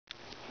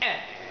And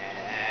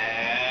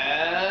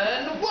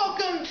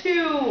welcome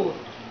to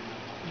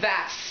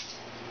Vast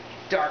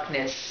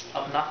Darkness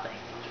of Nothing.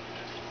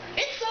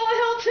 It's Silent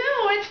Hill 2,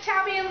 it's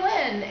Tabby and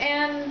Lynn,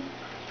 and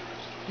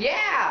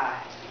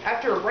yeah,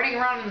 after running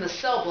around in the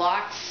cell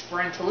blocks,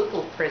 we're in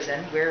Toluca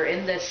prison. We're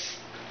in this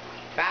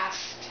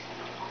vast,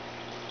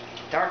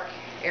 dark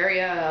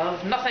area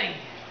of nothing.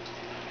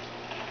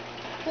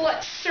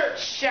 Let's search,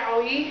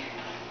 shall we?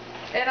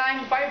 And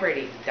I'm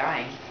vibrating,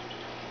 dying.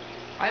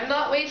 I'm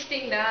not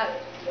wasting that.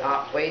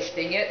 Not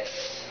wasting it.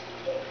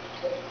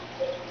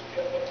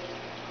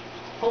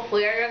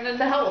 Hopefully I got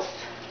into health.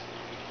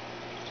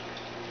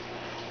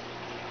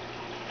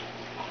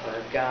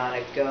 We're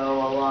gonna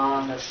go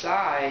along the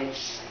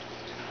sides.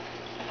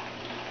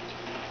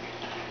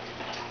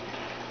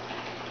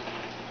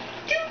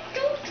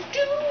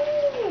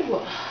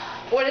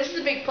 Boy, this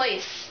is a big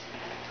place.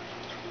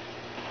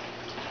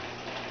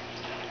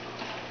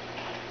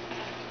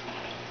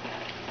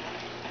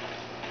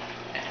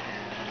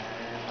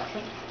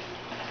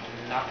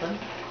 Nothing.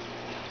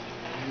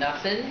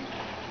 Nothing.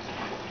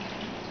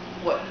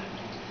 What?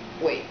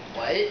 Wait,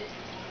 what?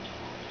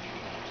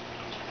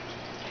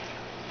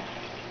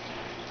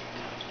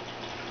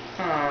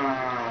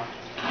 Huh.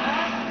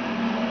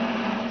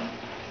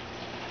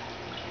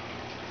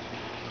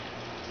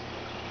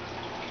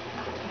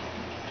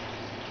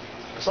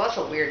 There's lots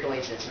of weird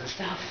noises and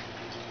stuff.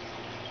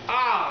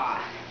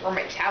 Ah, where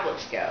my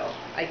tablets go.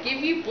 I give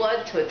you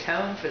blood to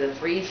atone for the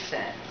 3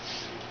 sins.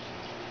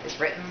 It's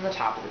written on the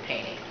top of the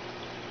painting.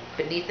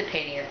 Beneath the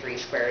painting are 3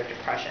 square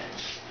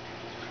depressions.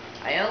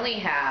 I only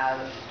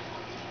have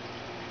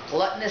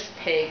Gluttonous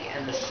Pig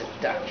and the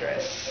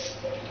Seductress,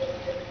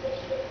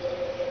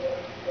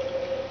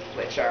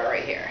 which are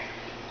right here.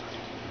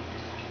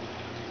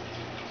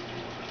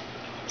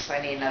 So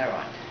I need another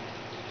one.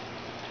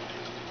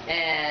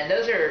 And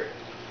those are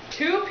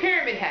 2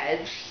 pyramid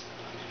heads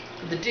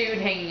with the dude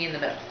hanging in the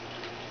middle.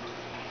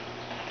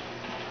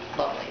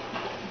 Lovely.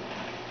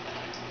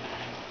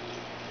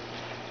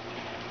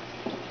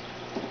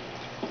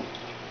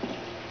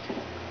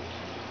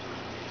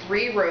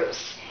 Three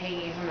ropes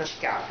hanging from the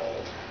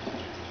scaffold.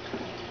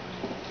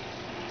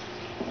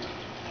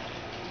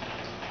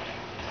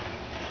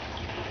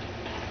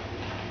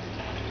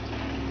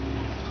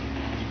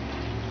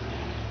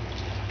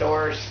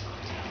 Doors.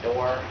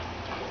 Door.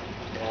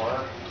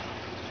 Door.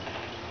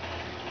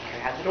 Can I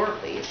have the door,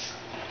 please?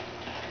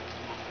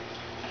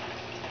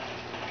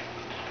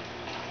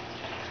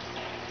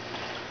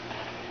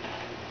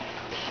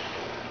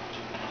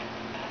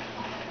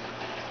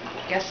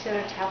 Guess the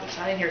other tablet's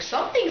not in here.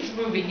 Something's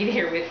moving in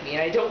here with me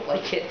and I don't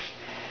like it.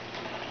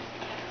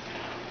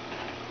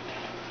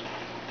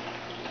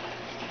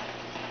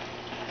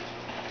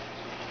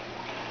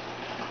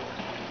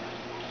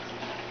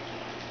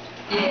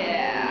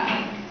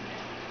 Yeah.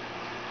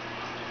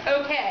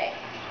 Okay.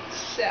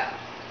 So.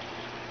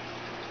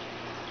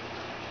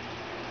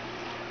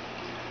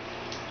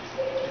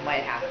 I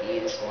might have to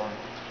use one.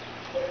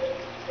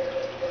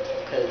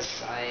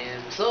 Because I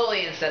am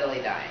slowly and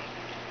steadily dying.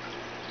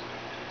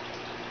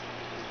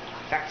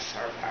 Effects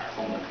are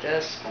powerful.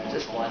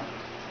 Just one.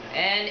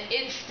 And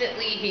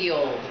instantly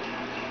healed.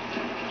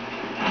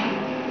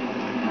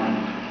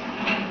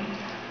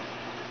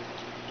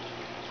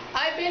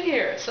 I've been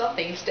here.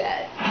 Something's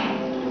dead.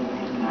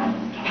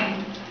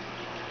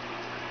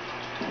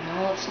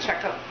 Well, let's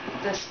check up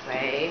this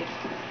way.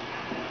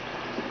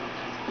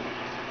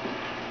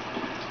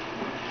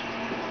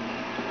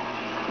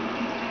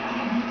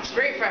 It's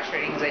very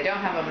frustrating because I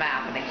don't have a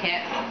map and I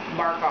can't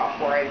mark off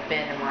where I've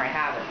been and where I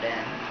haven't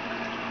been.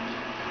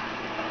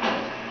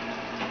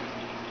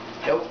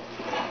 Nope.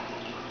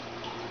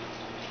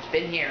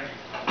 Been here.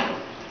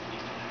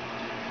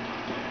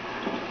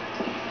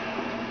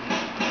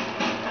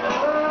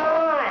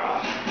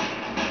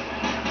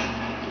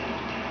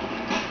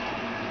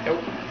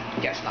 Nope.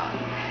 Guess not.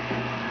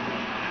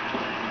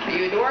 Are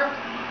you a door?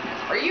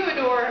 Are you a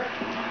door?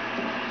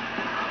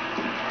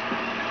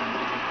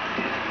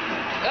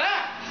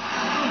 Ah!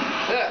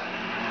 Ugh.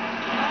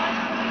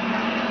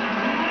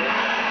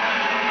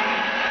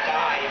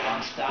 Die, you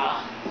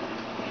monster.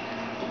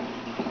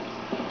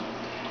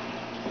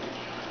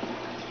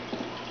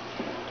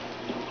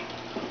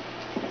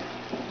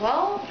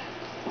 Well,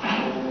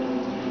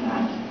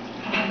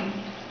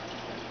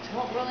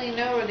 don't really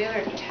know where the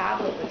other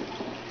tablet would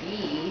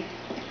be.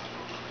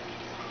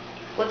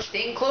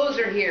 Bloodstained clothes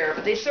are here,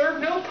 but they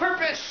serve no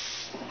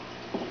purpose.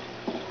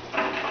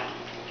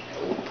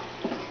 Nope.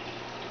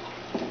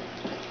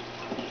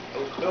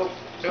 Nope, nope,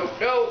 nope,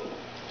 nope.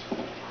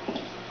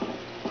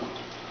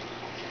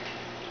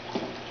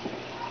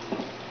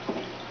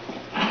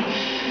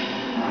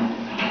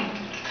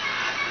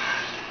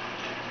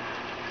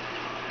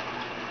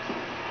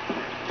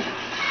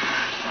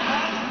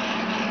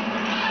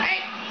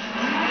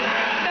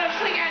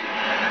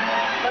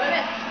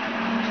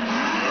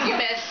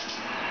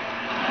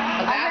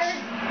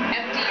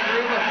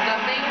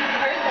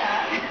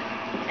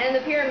 And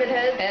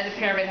the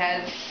pyramid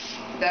heads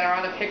that are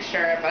on the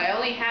picture, but I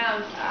only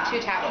have 2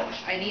 tablets.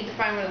 I need to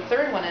find where the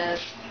 3rd one is.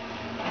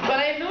 But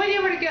I have no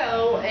idea where to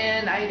go,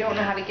 and I don't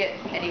know how to get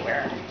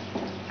anywhere.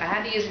 I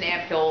had to use an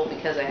amp pill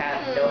because I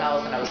had no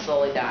health and I was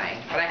slowly dying.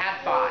 But I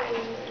had 5,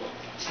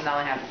 so now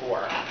I have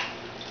 4.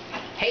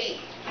 Hey,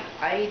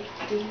 I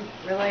didn't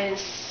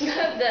realize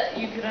that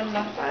you could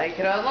unlock that. I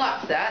could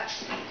unlock that.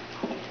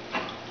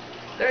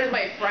 There's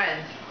my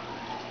friend.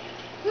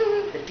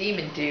 The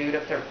demon dude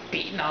up there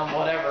beating on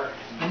whatever.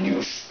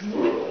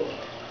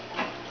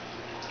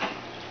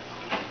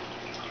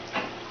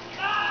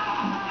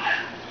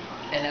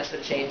 And that's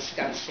what James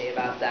got to say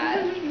about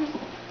that.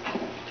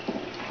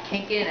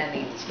 Can't get in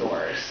any of these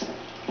doors.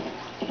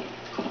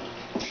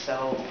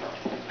 So,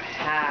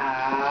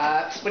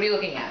 perhaps... What are you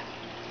looking at?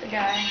 The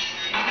guy.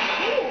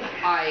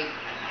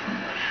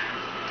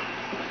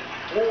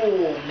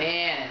 Oh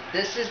man,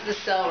 this is the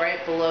cell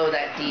right below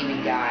that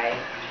demon guy.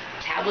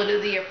 Tablet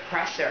of the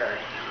Oppressor.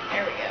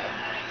 There we go.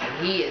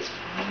 And he is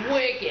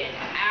wicked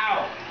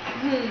out.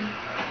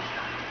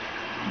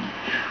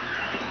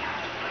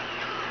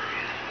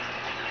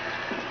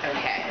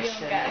 Okay, You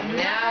so got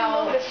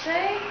now... nothing more to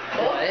say?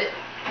 What?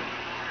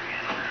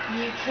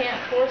 You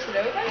can't force it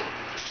open?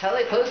 It's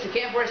totally closed, you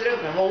can't force it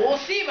open. Well, we'll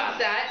see about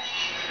that.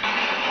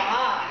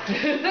 Ah.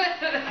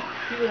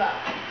 You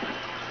lie.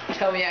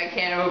 Tell me I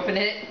can't open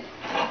it.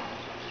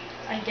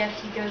 I guess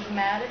he goes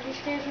mad if he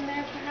stays in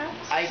there,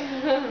 perhaps? I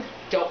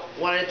don't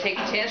want to take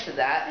a chance of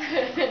that.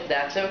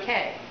 That's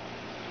okay.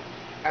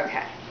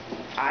 Okay.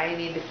 I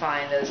need to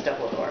find those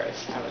double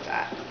doors. How about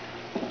that?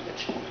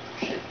 Which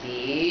should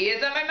be...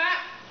 Is that my map?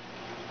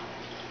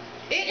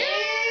 It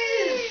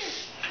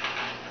is!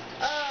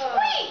 Oh.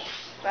 Sweet!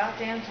 About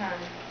damn time.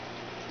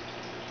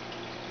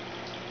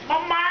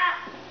 Mama!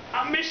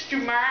 I missed you,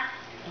 Ma.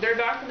 They're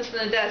Darkness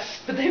in the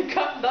desk, but they've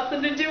got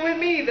nothing to do with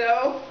me,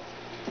 though.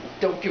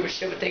 Don't give a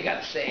shit what they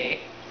got to say.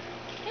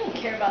 He don't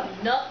care about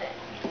nothing.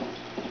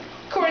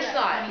 Of course That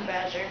not. Honey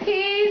Badger.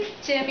 He's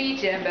Jimmy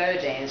Jimbo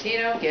James. He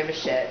don't give a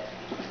shit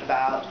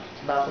about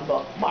nothing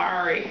but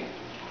Mari.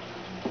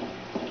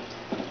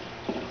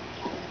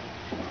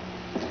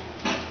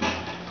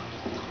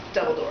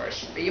 Double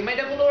doors. Are you my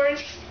double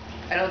doors?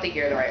 I don't think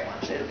you're the right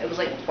ones. It was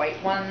like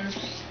white ones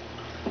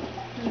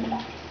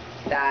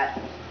that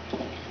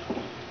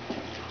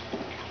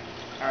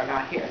are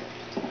not here.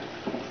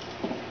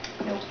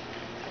 Nope.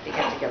 I think I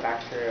have to go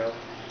back through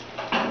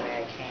the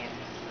way I came.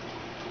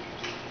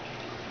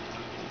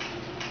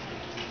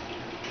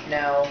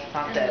 No,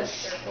 not And this.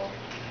 circle.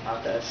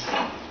 Not this.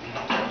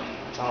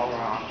 That's all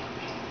wrong.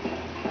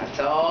 That's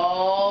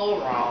all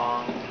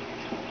wrong.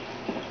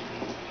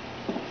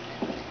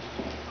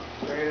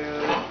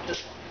 Through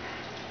this one.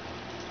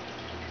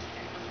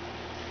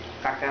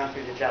 Back down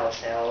through the jello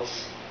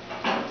cells.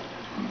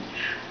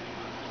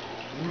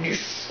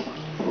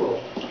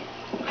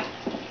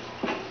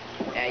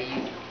 Yeah, you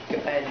go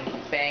ahead and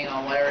bang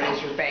on whatever it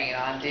is you're banging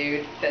on,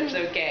 dude. That's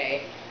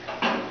okay.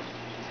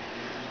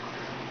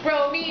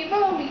 Row me,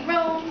 row me,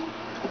 row.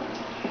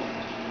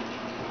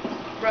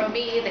 Row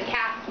me the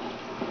cat.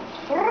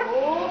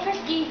 Oh,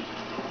 frisky.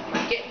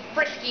 We're getting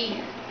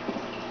frisky.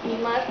 He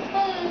must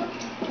move.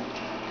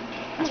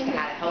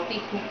 Had a healthy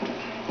poop.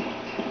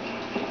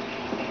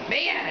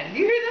 Man,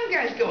 you hear them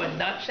guys going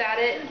nuts at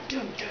it?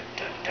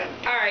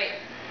 Alright.